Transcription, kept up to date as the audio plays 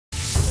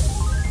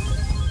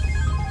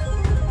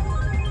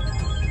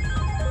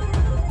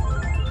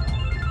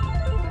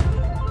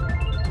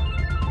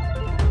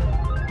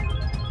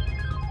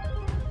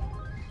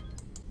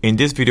In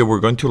this video,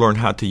 we're going to learn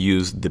how to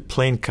use the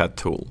plane cut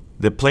tool.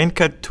 The plane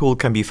cut tool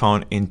can be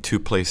found in two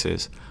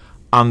places: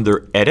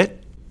 under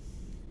Edit,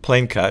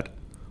 Plane Cut,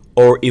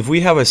 or if we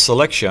have a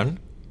selection,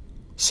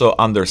 so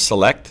under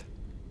Select,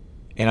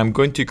 and I'm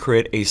going to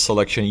create a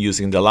selection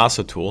using the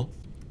lasso tool.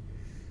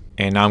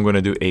 And now I'm going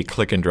to do a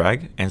click and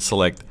drag and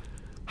select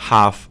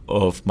half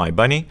of my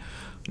bunny.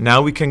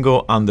 Now we can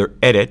go under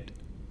Edit,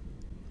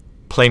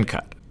 Plane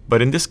Cut.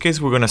 But in this case,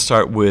 we're going to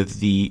start with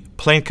the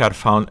plane cut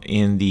found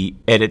in the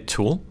Edit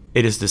tool.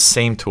 It is the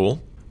same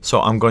tool. So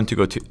I'm going to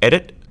go to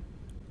Edit,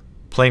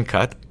 Plane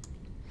Cut.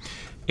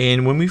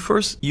 And when we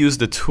first use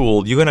the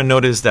tool, you're going to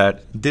notice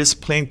that this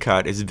plane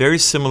cut is very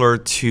similar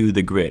to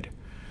the grid.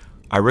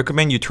 I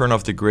recommend you turn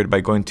off the grid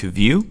by going to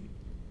View,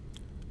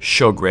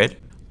 Show Grid.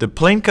 The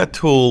plane cut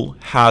tool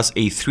has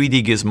a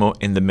 3D gizmo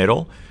in the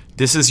middle.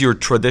 This is your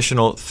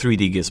traditional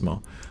 3D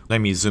gizmo.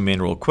 Let me zoom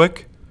in real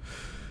quick.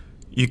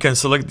 You can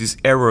select these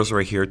arrows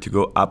right here to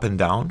go up and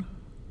down.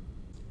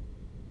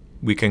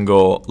 We can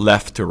go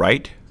left to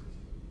right.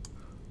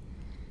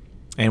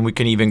 And we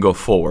can even go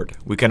forward.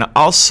 We can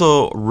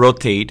also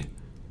rotate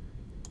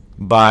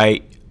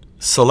by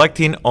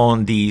selecting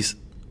on these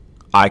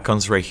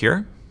icons right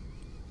here.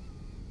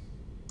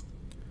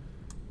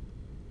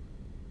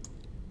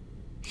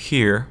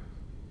 Here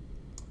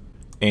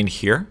and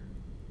here.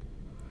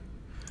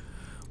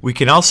 We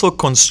can also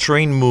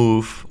constrain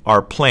move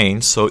our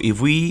plane. So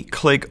if we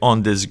click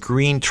on this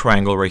green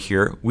triangle right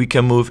here, we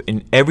can move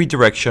in every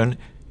direction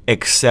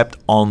except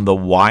on the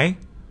Y.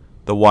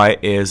 The Y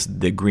is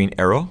the green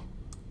arrow.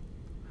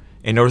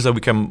 And notice that we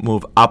can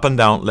move up and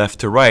down, left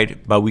to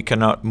right, but we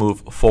cannot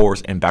move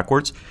forwards and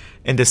backwards.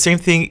 And the same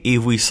thing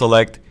if we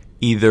select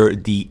either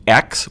the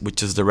X,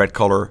 which is the red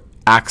color,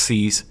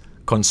 axis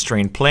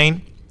constrained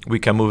plane, we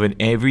can move in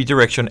every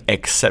direction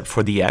except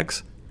for the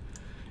X.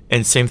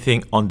 And same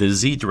thing on the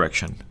Z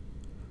direction.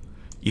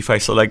 If I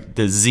select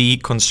the Z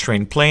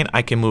constrained plane,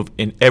 I can move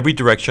in every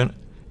direction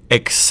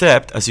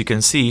except, as you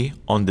can see,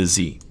 on the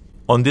Z.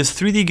 On this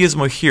 3D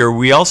gizmo here,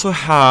 we also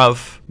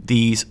have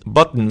these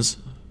buttons,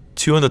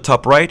 2 on the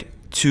top right,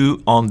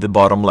 2 on the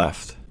bottom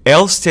left.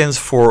 L stands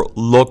for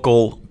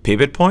local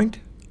pivot point.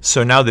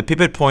 So now the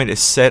pivot point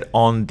is set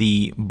on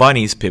the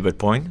bunny's pivot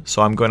point.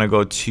 So I'm going to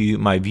go to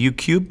my view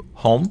cube,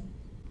 home.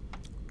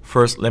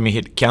 First, let me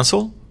hit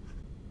cancel.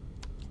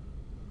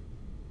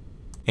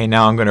 And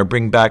now I'm going to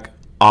bring back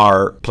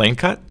our plane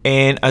cut.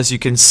 And as you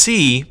can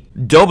see,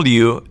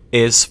 W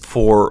is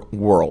for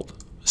world.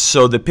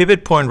 So the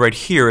pivot point right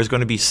here is going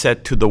to be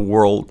set to the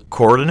world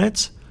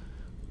coordinates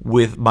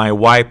with my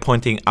Y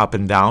pointing up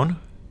and down.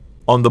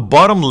 On the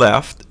bottom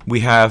left,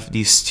 we have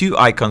these two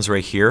icons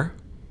right here.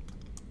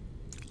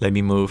 Let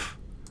me move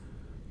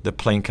the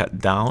plane cut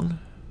down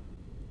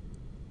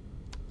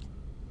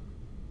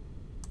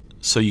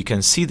so you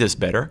can see this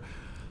better.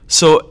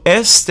 So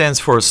S stands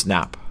for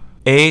snap.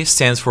 A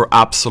stands for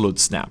absolute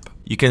snap.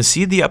 You can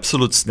see the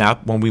absolute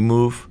snap when we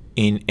move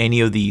in any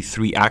of the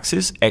three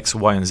axes, X,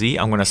 Y, and Z.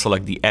 I'm going to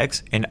select the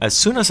X. And as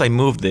soon as I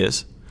move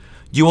this,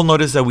 you will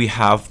notice that we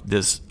have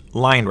this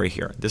line right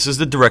here. This is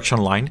the direction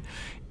line.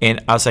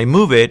 And as I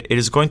move it, it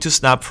is going to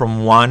snap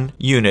from one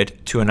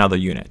unit to another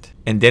unit.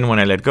 And then when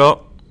I let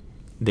go,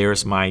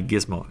 there's my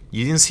gizmo.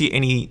 You didn't see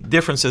any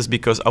differences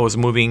because I was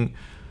moving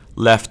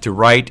left to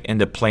right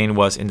and the plane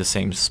was in the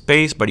same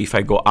space. But if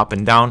I go up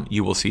and down,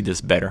 you will see this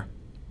better.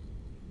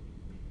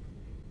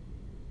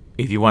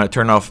 If you want to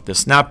turn off the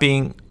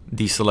snapping,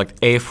 deselect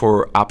A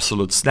for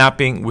absolute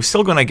snapping. We're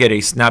still going to get a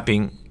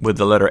snapping with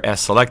the letter S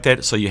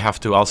selected, so you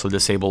have to also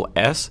disable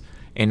S.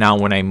 And now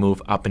when I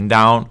move up and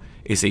down,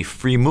 it's a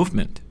free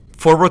movement.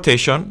 For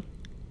rotation,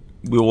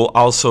 we will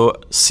also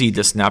see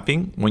the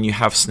snapping. When you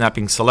have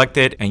snapping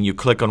selected and you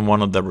click on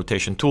one of the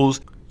rotation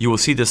tools, you will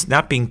see the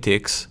snapping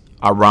ticks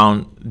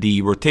around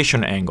the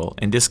rotation angle.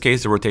 In this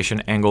case, the rotation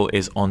angle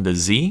is on the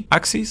Z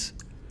axis.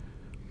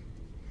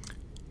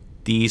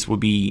 These will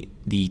be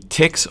the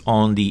ticks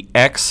on the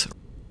X,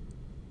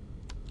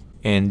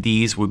 and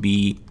these will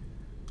be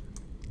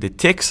the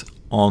ticks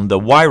on the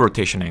Y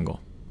rotation angle.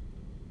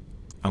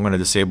 I'm going to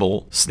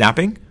disable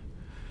snapping.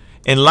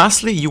 And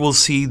lastly, you will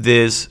see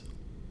this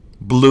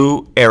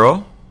blue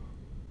arrow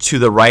to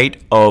the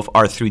right of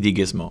our 3D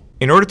gizmo.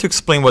 In order to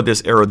explain what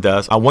this arrow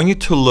does, I want you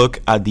to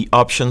look at the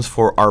options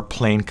for our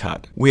plane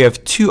cut. We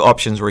have two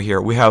options right here.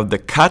 We have the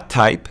cut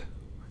type.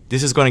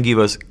 This is going to give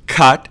us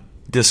cut,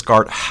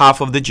 discard half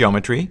of the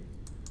geometry.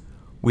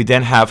 We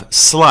then have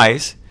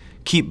slice,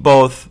 keep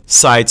both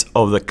sides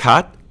of the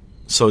cut.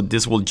 So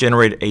this will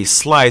generate a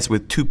slice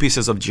with two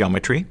pieces of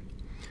geometry.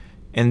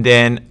 And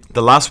then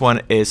the last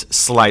one is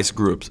slice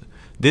groups.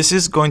 This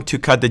is going to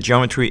cut the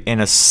geometry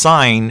and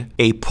assign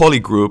a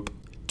polygroup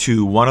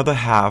to one of the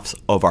halves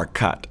of our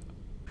cut.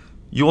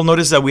 You will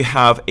notice that we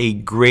have a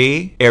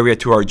gray area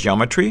to our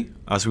geometry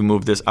as we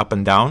move this up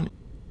and down.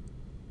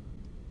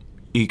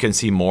 You can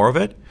see more of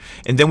it.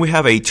 And then we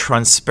have a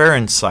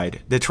transparent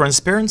side. The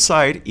transparent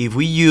side, if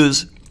we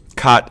use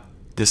cut,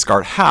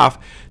 discard half,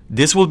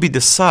 this will be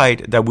the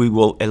side that we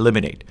will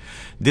eliminate.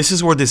 This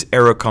is where this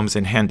arrow comes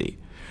in handy.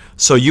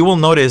 So you will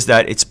notice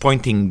that it's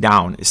pointing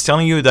down. It's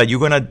telling you that you're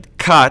going to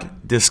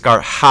cut,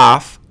 discard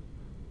half,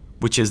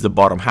 which is the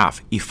bottom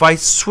half. If I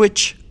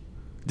switch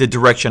the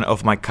direction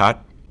of my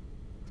cut,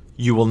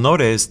 you will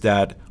notice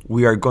that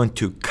we are going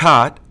to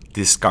cut,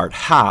 discard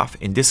half,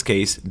 in this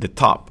case, the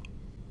top.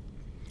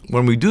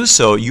 When we do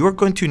so, you are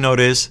going to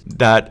notice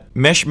that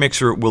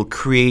Meshmixer will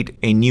create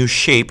a new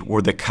shape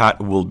where the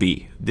cut will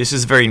be. This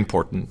is very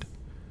important.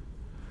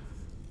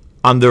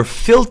 Under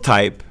fill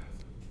type,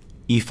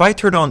 if I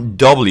turn on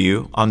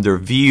W under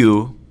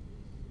View,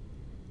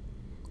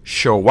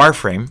 Show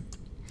Wireframe,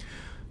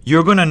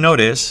 you're going to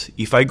notice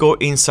if I go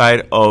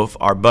inside of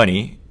our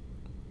bunny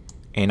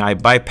and I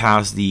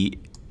bypass the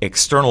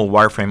external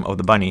wireframe of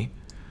the bunny,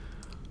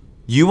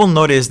 you will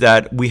notice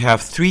that we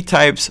have three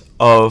types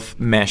of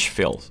mesh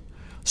fills.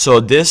 So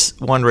this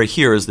one right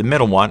here is the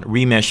middle one,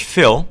 Remeshed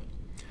Fill.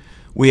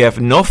 We have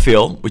no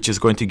fill, which is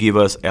going to give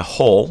us a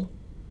hole.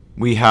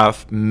 We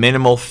have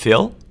minimal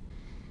fill.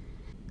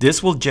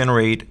 This will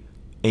generate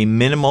a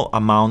minimal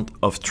amount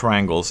of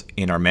triangles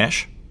in our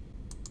mesh.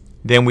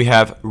 Then we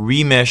have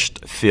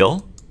Remeshed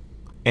Fill.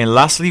 And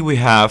lastly, we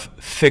have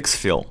Fixed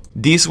Fill.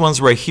 These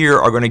ones right here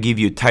are going to give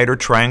you tighter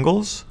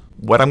triangles.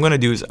 What I'm going to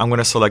do is I'm going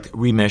to select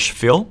Remeshed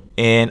Fill.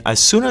 And as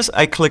soon as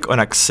I click on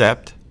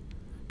Accept,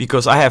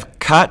 because I have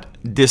cut,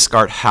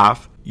 discard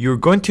half, you're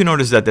going to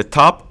notice that the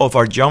top of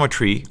our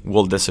geometry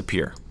will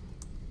disappear.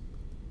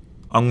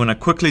 I'm going to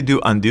quickly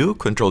do Undo,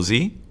 Control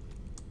Z,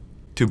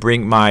 to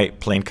bring my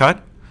plane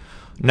cut.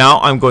 Now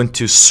I'm going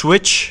to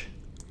switch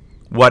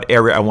what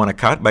area I want to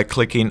cut by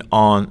clicking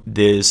on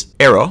this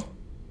arrow.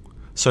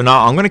 So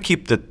now I'm going to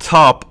keep the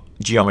top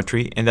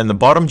geometry, and then the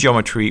bottom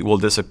geometry will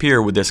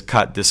disappear with this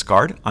cut,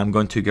 discard. I'm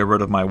going to get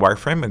rid of my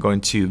wireframe. I'm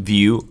going to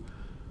View,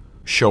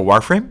 Show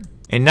Wireframe.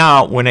 And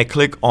now when I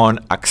click on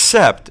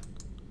Accept,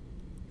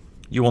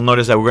 you will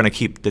notice that we're going to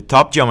keep the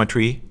top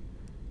geometry,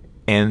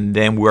 and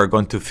then we're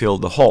going to fill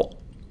the hole.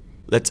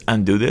 Let's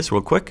undo this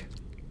real quick.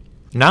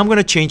 Now I'm going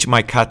to change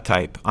my cut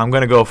type. I'm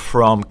going to go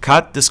from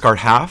cut, discard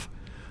half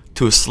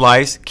to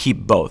slice,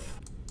 keep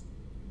both.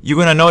 You're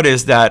going to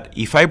notice that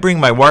if I bring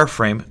my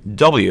wireframe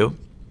W,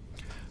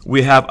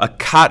 we have a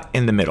cut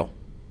in the middle.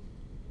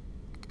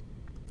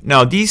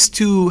 Now these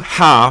two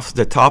halves,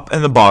 the top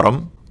and the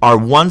bottom, are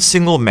one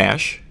single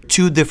mesh,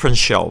 two different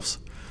shelves.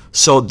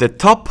 So the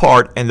top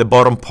part and the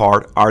bottom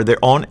part are their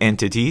own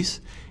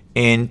entities.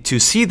 And to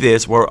see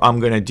this, what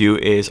I'm going to do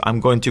is I'm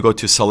going to go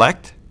to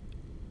Select.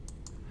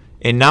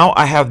 And now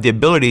I have the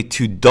ability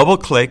to double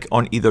click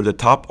on either the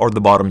top or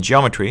the bottom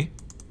geometry.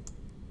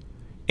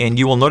 And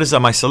you will notice that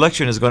my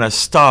selection is going to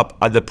stop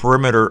at the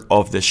perimeter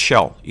of the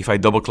shell. If I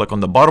double click on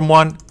the bottom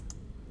one,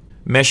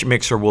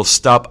 Meshmixer will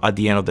stop at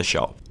the end of the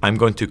shell. I'm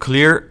going to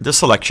clear the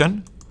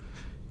selection,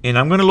 and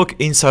I'm going to look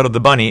inside of the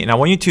bunny. And I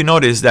want you to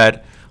notice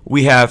that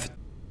we have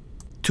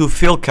two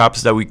fill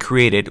caps that we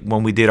created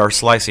when we did our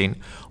slicing.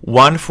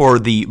 One for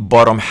the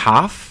bottom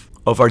half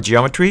of our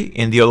geometry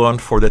and the other one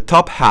for the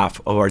top half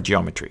of our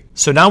geometry.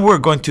 So now we're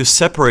going to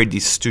separate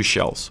these two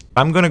shells.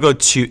 I'm going to go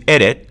to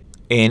Edit,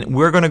 and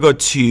we're going to go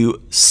to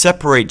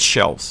Separate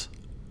Shells.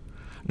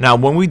 Now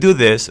when we do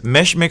this,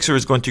 Meshmixer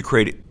is going to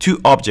create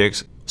two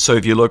objects. So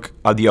if you look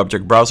at the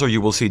object browser, you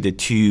will see the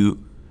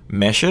two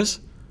meshes.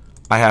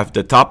 I have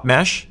the top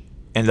mesh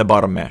and the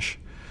bottom mesh.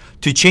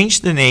 To change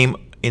the name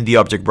in the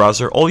object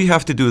browser, all you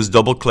have to do is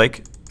double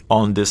click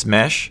on this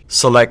mesh,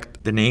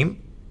 select the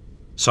name.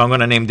 So I'm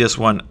going to name this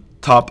one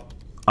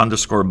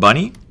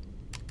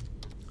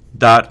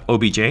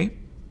top_bunny.obj.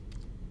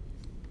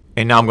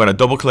 And now I'm going to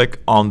double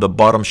click on the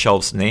bottom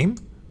shelf's name,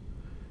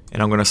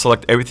 and I'm going to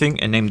select everything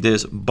and name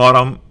this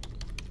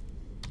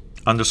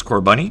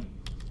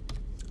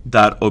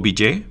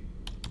bottom_bunny.obj.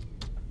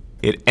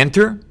 Hit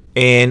enter,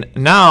 and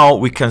now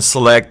we can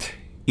select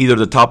either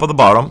the top or the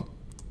bottom.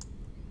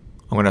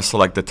 I'm going to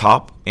select the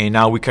top, and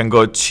now we can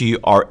go to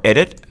our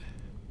edit,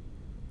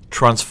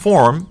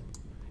 transform,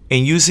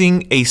 and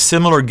using a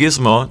similar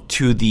gizmo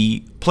to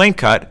the plane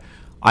cut,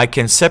 I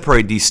can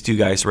separate these two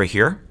guys right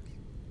here.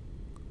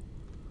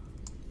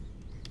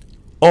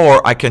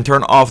 Or I can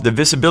turn off the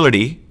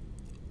visibility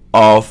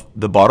of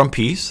the bottom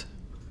piece.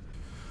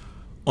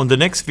 On the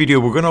next video,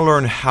 we're going to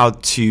learn how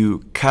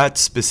to cut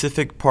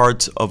specific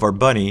parts of our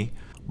bunny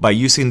by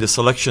using the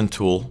selection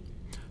tool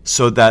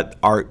so that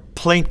our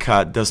plane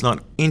cut does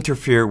not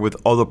interfere with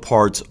other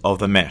parts of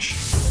the mesh.